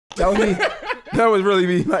That was me. That was really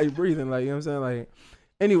me, like breathing, like, you know what I'm saying, like.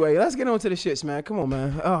 Anyway, let's get on to the shits, man. Come on,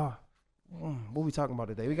 man. Oh, what we talking about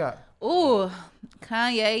today? We got. Ooh,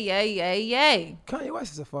 Kanye, yay. Kanye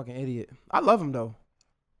West is a fucking idiot. I love him though.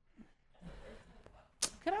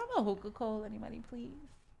 Can I have a hookah coal, anybody, please?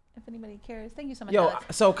 If anybody cares. Thank you so much. Yo,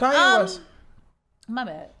 Alex. so Kanye West. My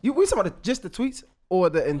bad. We talking about just the tweets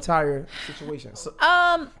or the entire situation? So,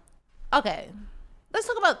 Okay. Let's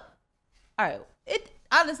talk about. All right. It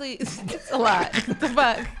honestly, it's a lot. The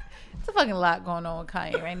fuck. It's a fucking lot going on with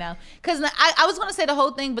Kanye right now. Cause I was gonna say the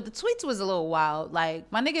whole thing, but the tweets was a little wild.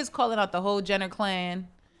 Like my nigga's calling out the whole Jenner clan.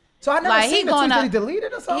 so I never Like, seen the tweet that he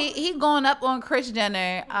deleted or something. He going up on Kris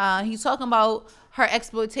Jenner. He's talking about her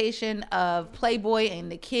exploitation of Playboy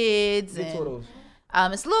and the kids. And,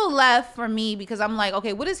 it's a little left for me because I'm like,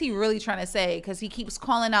 okay, what is he really trying to say? Because he keeps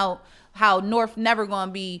calling out how North never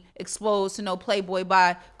gonna be exposed to no Playboy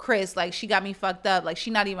by Kris. Like she got me fucked up. Like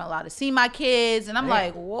she not even allowed to see my kids. And I'm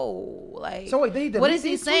like, whoa, like. So wait, what is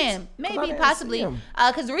he saying? Maybe, possibly,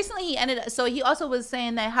 because recently he ended up. So he also was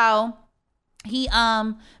saying that how he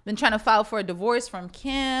been trying to file for a divorce from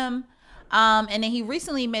Kim. And then he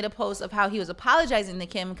recently made a post of how he was apologizing to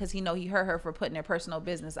Kim because he hurt her for putting their personal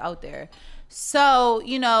business out there. So,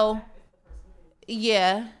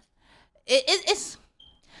 yeah, it's,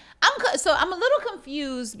 I'm a little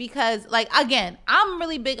confused because, like, again, I'm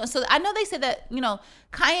really big on, so I know they said that,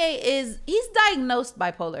 Kanye he's diagnosed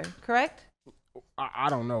bipolar, correct? I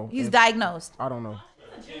don't know. He's diagnosed. I don't know.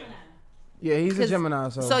 Yeah, he's a Gemini.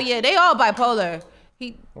 So yeah, they all bipolar.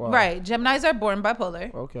 Wow. Right. Geminis are born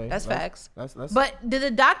bipolar. Okay. That's facts. That's But did the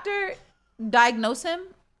doctor diagnose him?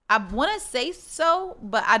 I want to say so,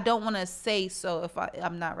 but I don't want to say so if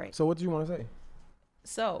I'm not right. So what do you want to say?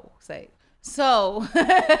 So, all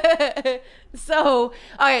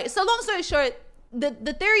right. So long story short,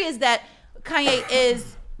 the theory is that Kanye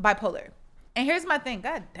is bipolar. And here's my thing.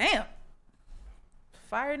 God damn.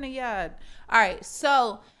 Fire in the yard. All right.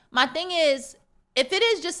 So my thing is, if it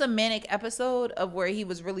is just a manic episode of where he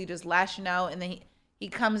was really just lashing out and then he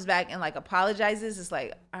comes back and like apologizes, it's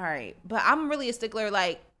like, all right. But I'm really a stickler,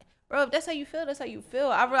 like, bro, if that's how you feel, that's how you feel.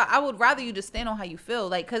 I would rather you just stand on how you feel.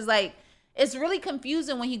 Like, cause like, it's really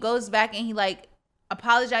confusing when he goes back and he like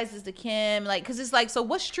apologizes to Kim. Like, cause it's like, so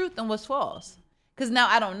what's truth and what's false? Cause now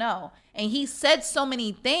I don't know. And he said so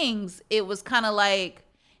many things. It was kind of like,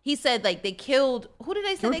 he said like they killed, who did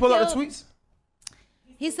they say they killed? Can we pull out the tweets?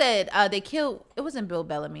 He said they killed. It wasn't Bill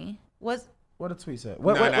Bellamy. What a tweet said?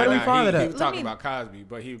 Where do we find it at? He was talking about Cosby,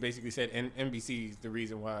 but he basically said NBC's the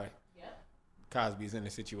reason why Cosby's in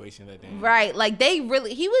the situation that they in. Right. Like he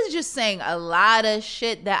was just saying a lot of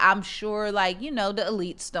shit that I'm sure like, the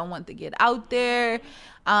elites don't want to get out there.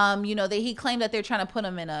 He claimed that they're trying to put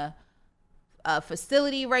him in a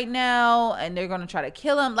facility right now and they're going to try to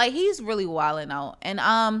kill him. Like he's really wilding out. And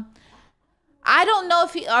I don't know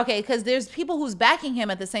if because there's people who's backing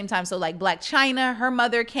him at the same time. So like Black China, her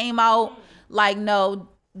mother came out like, no,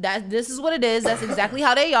 this is what it is. That's exactly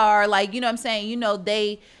how they are. Like, you know what I'm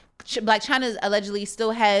saying? Black China allegedly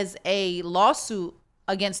still has a lawsuit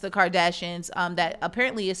against the Kardashians that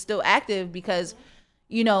apparently is still active because,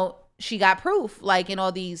 she got proof like in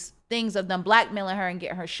all these things of them blackmailing her and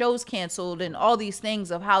getting her shows canceled and all these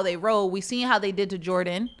things of how they roll. We seen how they did to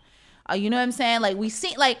Jordan. You know what I'm saying? Like we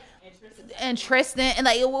see like, and Tristan and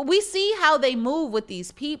like we see how they move with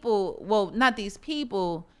these people. Well, not these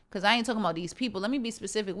people, because I ain't talking about these people. Let me be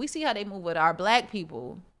specific. We see how they move with our black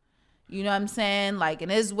people. You know what I'm saying? Like, and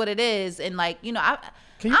it is what it is. And like,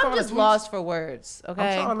 I'm just lost for words.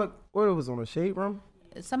 Okay. I'm trying to look. What it was on the Shade Room.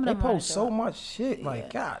 Some of them they post so much shit. Yeah.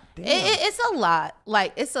 Like, god damn. It's a lot.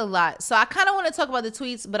 Like, it's a lot. So I kind of want to talk about the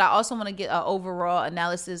tweets, but I also want to get an overall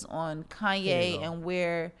analysis on Kanye and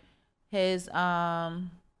where his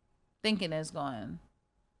thinking is going.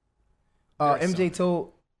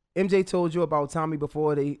 MJ told you about Tommy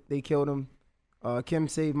before they killed him. Kim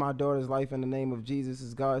saved my daughter's life in the name of Jesus.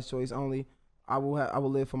 Is God's choice only. I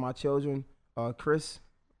will live for my children. Chris,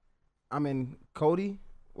 I'm in Cody.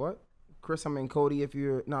 What? Chris, I'm in Cody. If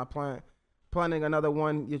you're not planning another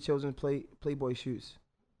one, your children Playboy shoots.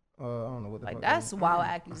 I don't know what the fuck. That's wild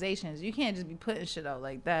accusations. You can't just be putting shit out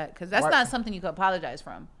like that because that's not something you could apologize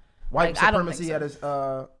from. White supremacy at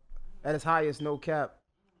its highest, no cap.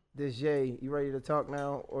 This Jay, you ready to talk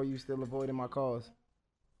now, or you still avoiding my calls?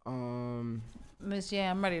 Miss Jay,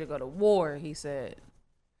 I'm ready to go to war. He said.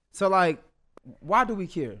 So like, why do we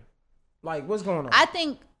care? Like, what's going on? I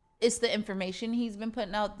think it's the information he's been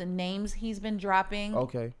putting out, the names he's been dropping,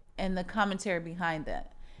 okay, and the commentary behind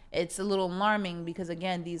that. it's a little alarming because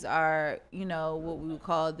again, these are, you know, what we would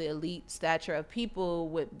call the elite stature of people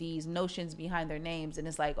with these notions behind their names. And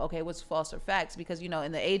it's like, okay, what's false or facts? Because, you know,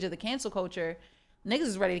 in the age of the cancel culture, niggas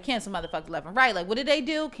is ready to cancel motherfuckers left and right. Like, what did they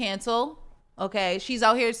do? Cancel. Okay, she's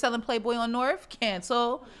out here selling Playboy on North.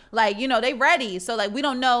 Cancel. Like, you know, they ready. So like, we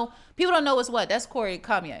don't know. People don't know what's what. That's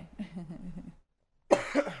Kanye.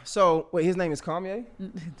 So wait, his name is Kanye.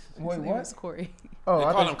 Wait, what? It's Corey. Oh,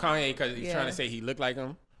 they call him Kanye because he's trying to say he looked like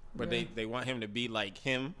him, but they want him to be like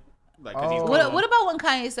him. Like, what about when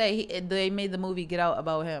Kanye say they made the movie Get Out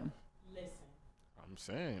about him? Listen, I'm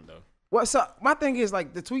saying though. Well, so my thing is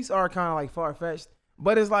like the tweets are kind of like far fetched,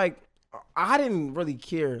 but it's like I didn't really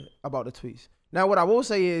care about the tweets. Now, what I will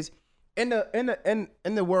say is, in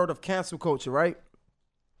the world of cancel culture, right?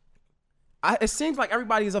 It seems like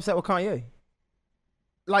everybody is upset with Kanye.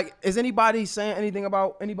 Like, is anybody saying anything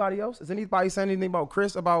about anybody else? Is anybody saying anything about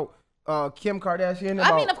Chris, about Kim Kardashian?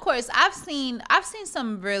 I mean, of course, I've seen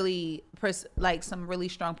some really some really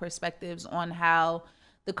strong perspectives on how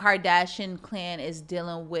the Kardashian clan is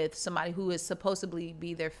dealing with somebody who is supposedly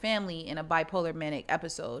be their family in a bipolar manic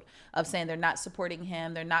episode of saying they're not supporting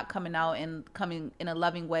him, they're not coming out and coming in a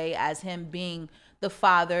loving way as him being the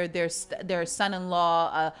father, their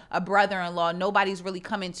son-in-law, a brother-in-law. Nobody's really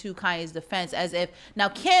coming to Kanye's defense as if now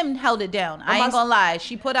Kim held it down. I ain't gonna lie.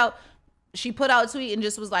 She put out a tweet and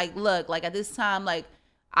just was like, look, like at this time, like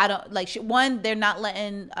I don't like they're not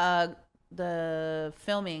letting the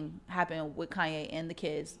filming happen with Kanye and the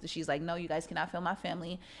kids. She's like, no, you guys cannot film my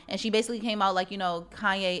family. And she basically came out like, you know,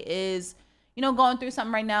 Kanye is, you know, going through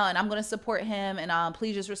something right now, and I'm going to support him, and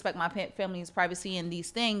please just respect my family's privacy and these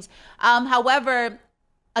things. However,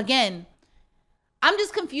 again, I'm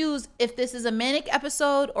just confused if this is a manic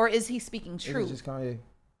episode or is he speaking truth? It's just Kanye.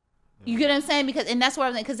 You get what I'm saying? And that's what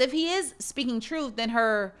I'm saying. Because if he is speaking truth, then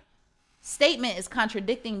her statement is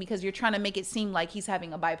contradicting because you're trying to make it seem like he's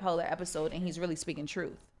having a bipolar episode and he's really speaking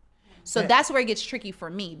truth. So that's where it gets tricky for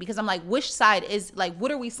me because I'm like, which side is like,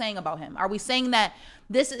 what are we saying about him? Are we saying that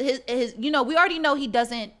this is his you know, we already know he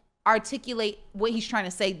doesn't articulate what he's trying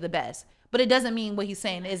to say the best, but it doesn't mean what he's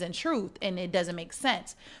saying isn't truth and it doesn't make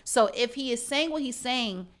sense. So if he is saying what he's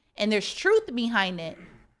saying and there's truth behind it,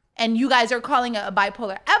 and you guys are calling it a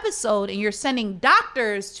bipolar episode and you're sending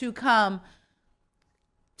doctors to come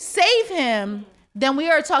save him, then we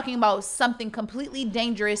are talking about something completely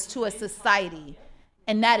dangerous to a society.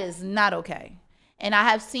 And that is not okay. And I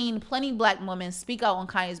have seen plenty Black women speak out on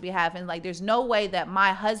Kanye's behalf. And like, there's no way that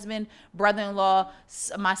my husband, brother-in-law,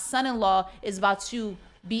 my son-in-law is about to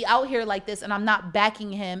be out here like this. And I'm not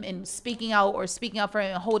backing him and speaking out for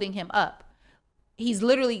him and holding him up. He's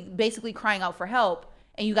literally basically crying out for help.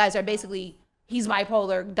 And you guys are basically, he's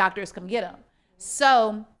bipolar, doctors come get him.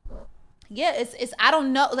 So yeah, it's I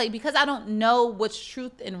don't know, like, because I don't know what's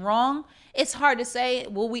truth and wrong, it's hard to say.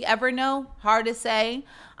 Will we ever know? Hard to say.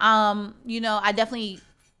 You know, I definitely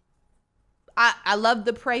I love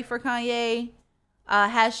the pray for Kanye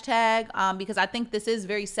hashtag because I think this is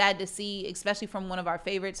very sad to see, especially from one of our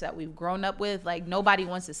favorites that we've grown up with. Like, nobody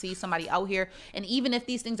wants to see somebody out here, and even if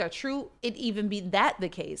these things are true, it even be that the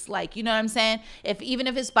case. Like, you know what I'm saying? Even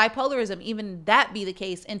if it's bipolarism, even that be the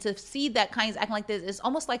case, and to see that Kanye's acting like this, it's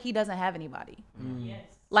almost like he doesn't have anybody. Yes.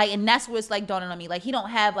 Like, and that's what's like dawning on me. Like, he don't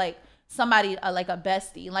have like somebody like a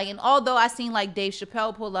bestie. Like, and although I seen like Dave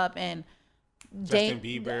Chappelle pull up and Justin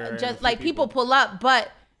Bieber, just like people pull up, but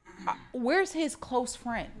where's his close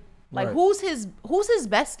friend? Like, right. Who's his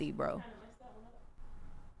bestie, bro?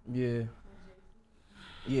 Yeah,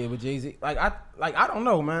 with Jay-Z. Like I don't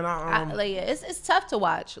know, man. It's tough to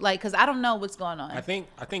watch, like, because I don't know what's going on. I think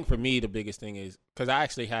for me the biggest thing is because I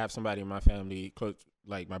actually have somebody in my family close,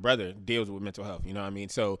 like my brother deals with mental health. You know what I mean?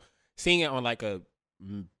 So seeing it on like a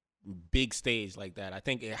big stage like that, I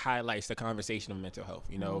think it highlights the conversation of mental health.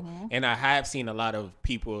 You know, and I have seen a lot of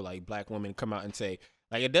people, like Black women, come out and say.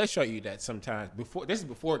 Like, it does show you that sometimes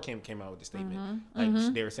before Kim came out with the statement,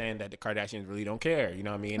 they were saying that the Kardashians really don't care, you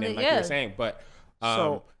know what I mean? And like you were saying, but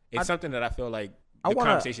it's something that I feel like the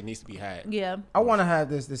conversation needs to be had. Yeah. I want to have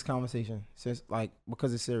this conversation since, like,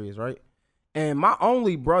 because it's serious, right? And my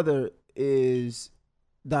only brother is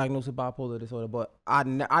diagnosed with bipolar disorder, but I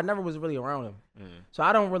never was really around him. So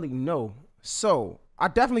I don't really know. So I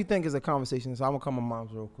definitely think it's a conversation. So I'm gonna come to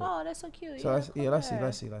mom's real quick. Oh, that's so cute. So let's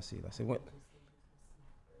see.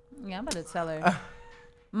 Yeah, I'm about to tell her.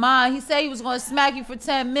 Ma, he said he was going to smack you for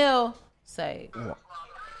 10 mil. Say.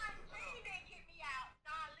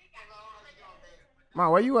 Ma,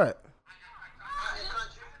 where you at?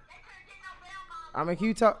 I mean, can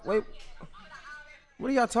you talk? Wait. What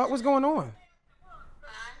do y'all talk? What's going on?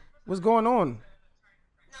 What's going on?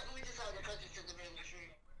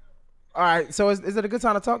 All right. So is it a good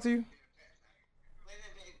time to talk to you?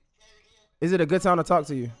 Is it a good time to talk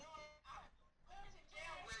to you?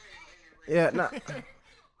 Yeah. Nah.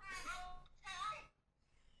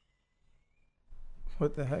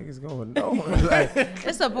 What the heck is going on? Like,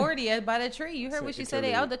 It's a birdie by the tree. You heard what she said?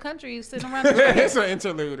 They out the country sitting around the tree. It's an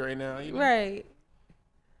interlude right now. You know? Right.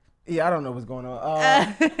 yeah, I don't know what's going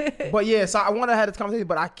on. But yeah, so I want to have this conversation,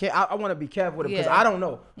 but I can't. I want to be careful with it because Yeah. I don't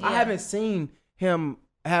know. I Yeah. haven't seen him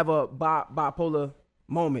have a bipolar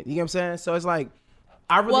moment. You get what I'm saying? So it's like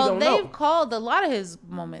I really Well, don't they've know. called a lot of his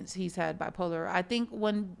moments he's had bipolar. I think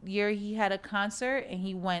one year he had a concert and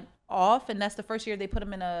he went off, and that's the first year they put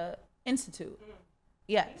him in a institute.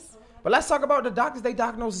 Yes. But let's talk about the doctors. They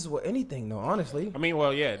diagnose us with anything, though. Honestly, I mean,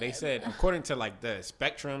 well, yeah, they said according to like the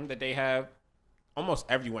spectrum that they have, almost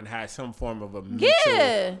everyone has some form of a mental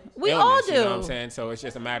Yeah, we illness, all do. You know what I'm saying? So it's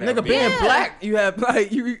just a matter nigga, of being Yeah. black, you have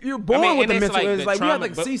like you're born mean, with the and it's mental. like It's the like we have trauma,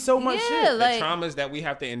 to but- see so much Yeah, shit. the like- traumas that we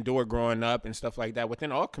have to endure growing up and stuff like that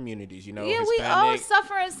within all communities, you know, Yeah, we all Hispanic,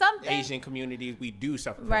 suffering something. Asian communities, we do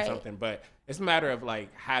suffer from Right. something, but it's a matter of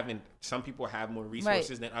like having some people have more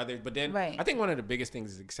resources than others. But then Right. I think one of the biggest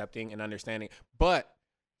things is accepting and understanding. But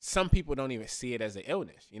some people don't even see it as an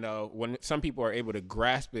illness. You know, when some people are able to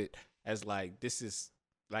grasp it as like this is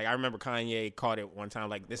like I remember Kanye called it one time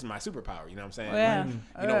like this is my superpower. You know what I'm saying? Yeah.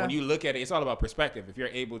 Like, you know, when you look at it, it's all about perspective. If you're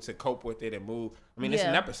able to cope with it and move, I mean, it's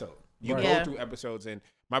an Yeah. episode. You Right. go Yeah. through episodes, and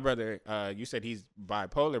my brother, you said he's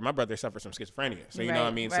bipolar. My brother suffers from schizophrenia, so you know what I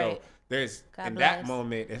Right, mean. right. So there's God in that bless.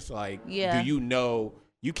 moment, it's like, Yeah. do you know?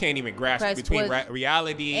 You can't even grasp Grasp between what-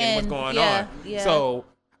 reality and what's and- going yeah, on. yeah. So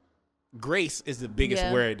grace is the biggest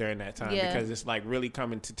Yeah. word during that time Yeah. because it's like really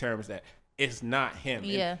coming to terms that it's not him.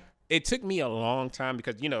 And Yeah. it took me a long time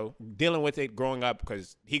because, you know, dealing with it growing up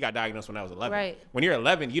because he got diagnosed when I was 11. Right. When you're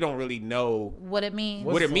 11, you don't really know What it means.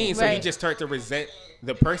 what it means. So you Right. just start to resent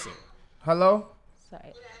the person. Hello.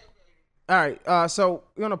 Sorry. All right. So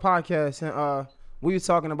we're on a podcast and we were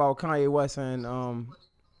talking about Kanye West and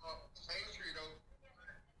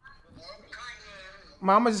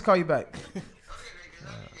Mom, I'm gonna just call you back.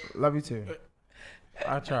 Love you too.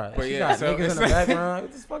 I tried. But She yeah, got so niggas in it's the like- background.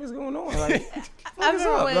 What the fuck is going on? Like, I what is remember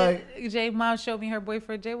up? when Like, Jay mom showed me her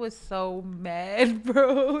boyfriend. Jay was so mad,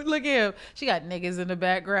 bro. Look at him. She got niggas in the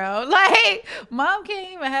background. Like, mom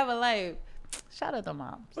can't even have a life. Shout out to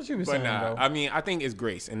mom. what you was But saying, nah, though? I mean, I think it's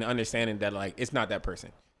grace and the understanding that like it's not that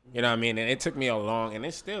person. You know what I mean? And it took me a long, and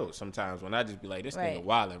it's still sometimes when I just be like, this Right. nigga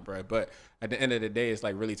wildin', bro. But at the end of the day, it's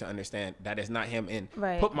like really to understand that it's not him and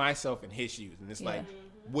Right. put myself in his shoes. And it's Yeah. like,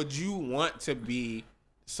 would you want to be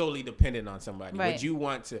solely dependent on somebody? Right. Would you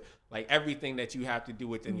want to, like, everything that you have to do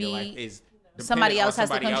within your Be- life is dependent somebody on else has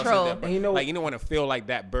to somebody else's control. that- And you know- like, you don't want to feel like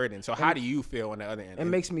that burden. So how do you feel on the other end? It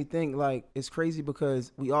makes me think like it's crazy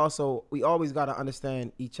because we always gotta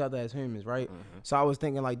understand each other as humans, right? Mm-hmm. So I was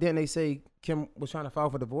thinking like, didn't they say Kim was trying to file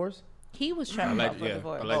for divorce? He was trying to file for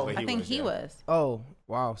divorce. allegedly I think was, he yeah. was. Oh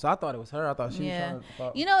wow! So I thought it was her. I thought she Yeah. was trying to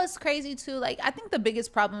file. You know, it's crazy too. Like, I think the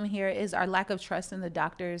biggest problem here is our lack of trust in the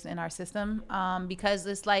doctors in our system. Because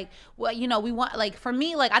it's like, well, you know, we want, like, for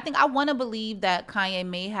me, like, I think I want to believe that Kanye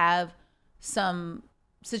may have some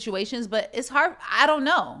situations, but it's hard. I don't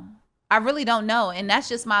know. I really don't know. And that's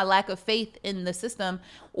just my lack of faith in the system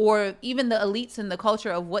or even the elites in the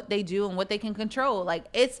culture of what they do and what they can control. Like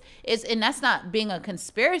it's, and that's not being a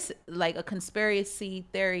conspiracy, like a conspiracy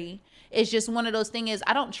theory. It's just one of those things is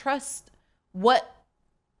I don't trust what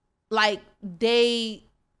like they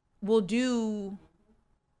will do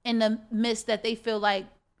in the midst that they feel like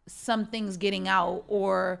something's getting out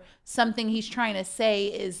or something he's trying to say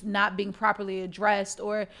is not being properly addressed.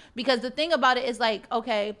 Or because the thing about it is like,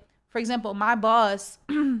 okay, for example, my boss,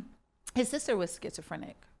 his sister was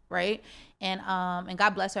schizophrenic, right? And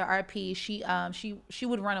God bless her, RP. She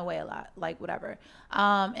would run away a lot, like whatever.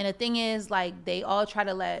 And the thing is, like, they all try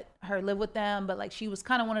to let her live with them, but like she was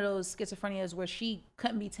kind of one of those schizophrenias where she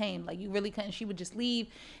couldn't be tamed. Like you really couldn't. She would just leave,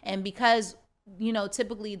 and because you know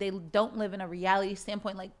typically they don't live in a reality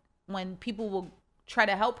standpoint. Like when people will try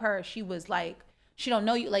to help her, she was like, she don't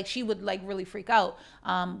know you, like she would like really freak out.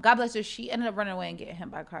 God bless her, she ended up running away and getting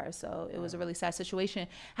hit by a car, so it was a really sad situation.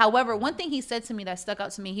 However, one thing he said to me that stuck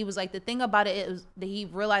out to me, he was like, the thing about it is that he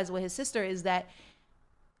realized with his sister is that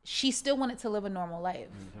she still wanted to live a normal life.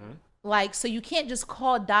 Like, so you can't just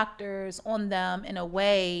call doctors on them in a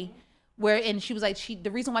way where, and she was like, the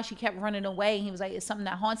reason why she kept running away, he was like, it's something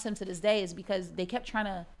that haunts him to this day, is because they kept trying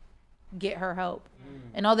to get her help,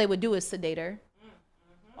 and all they would do is sedate her.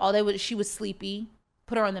 She was sleepy,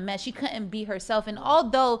 put her on the meds. She couldn't be herself. And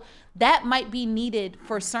although that might be needed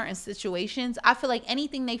for certain situations, I feel like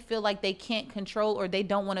anything they feel like they can't control or they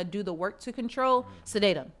don't want to do the work to control,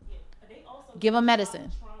 sedate them. give him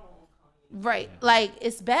medicine. Right. Like,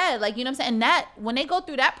 it's bad. Like, you know what I'm saying? And that, when they go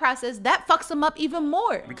through that process, that fucks them up even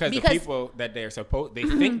more. Because the people that they're supposed, they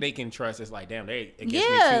think they can trust, it's like, damn, they against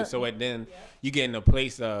me too. So then you get in a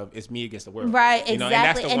place of, it's me against the world. Right, exactly. You know, and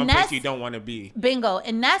that's the one place you don't want to be. Bingo.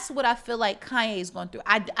 And that's what I feel like Kanye is going through.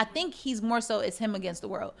 I think he's more so, it's him against the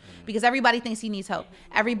world. Because everybody thinks he needs help.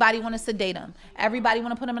 Everybody want to sedate him. Everybody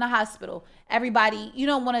want to put him in a hospital. Everybody, you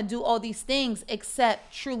don't want to do all these things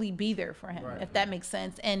except truly be there for him, if that makes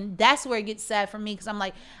sense. And that's where it gets sad for me, because I'm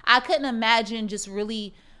like, I couldn't imagine just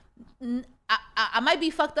really, I might be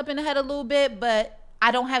fucked up in the head a little bit, but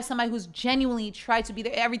I don't have somebody who's genuinely tried to be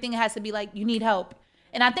there. Everything has to be like, you need help.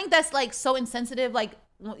 And I think that's like so insensitive, like,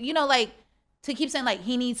 you know, like, to keep saying like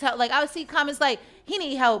he needs help. Like, I would see comments like, he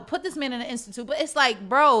need help, put this man in an institute. But it's like,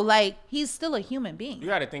 bro, like, he's still a human being. You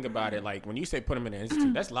got to think about it. Like, when you say put him in an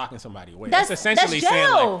institute, that's locking somebody away. That's essentially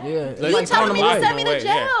jail. Saying like, you telling me to send me to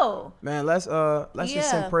jail. Man, let's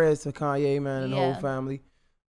just send prayers to Kanye, man, and the whole family.